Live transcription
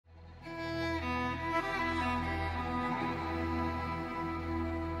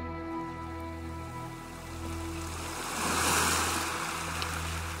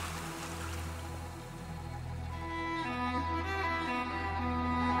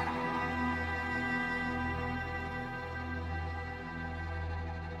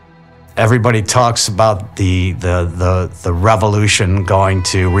Everybody talks about the revolution going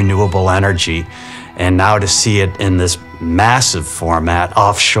to renewable energy, and now to see it in this massive format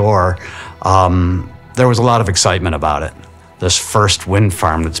offshore, there was a lot of excitement about it. This first wind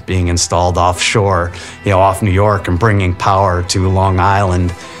farm that's being installed offshore, off New York, and bringing power to Long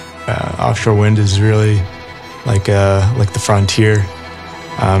Island. Offshore wind is really like the frontier,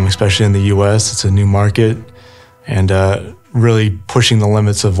 especially in the U.S. It's a new market, and really pushing the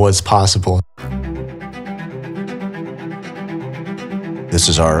limits of what's possible. This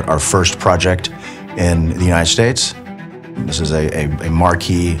is our first project in the United States. This is a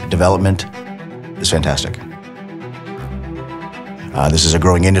marquee development. It's fantastic. This is a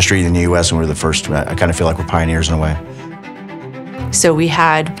growing industry in the U.S., and we're the first. I kind of feel like we're pioneers in a way. So we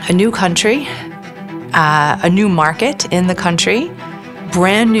had a new country, a new market in the country,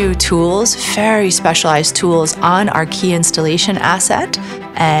 brand new tools, very specialized tools on our key installation asset,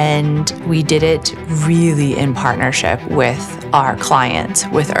 and we did it really in partnership with our clients,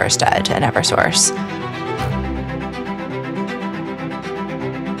 with Ørsted and Eversource.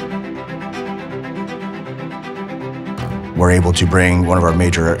 We're able to bring one of our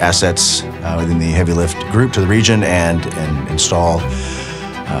major assets within the heavy lift group to the region and install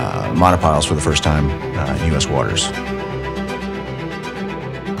monopiles for the first time in U.S. waters.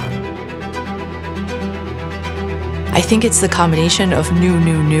 I think it's the combination of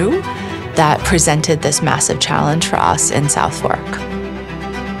new that presented this massive challenge for us in South Fork.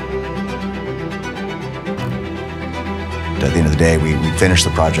 At the end of the day, we finished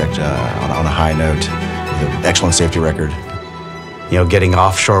the project on a high note with an excellent safety record. Getting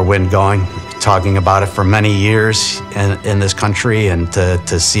offshore wind going, talking about it for many years in this country, and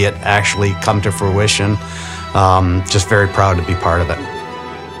to see it actually come to fruition, just very proud to be part of it.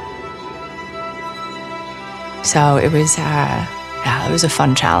 So it was, it was a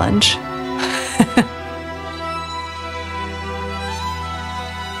fun challenge.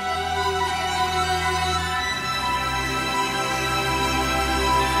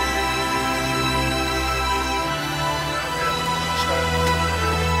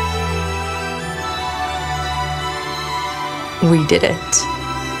 We did it.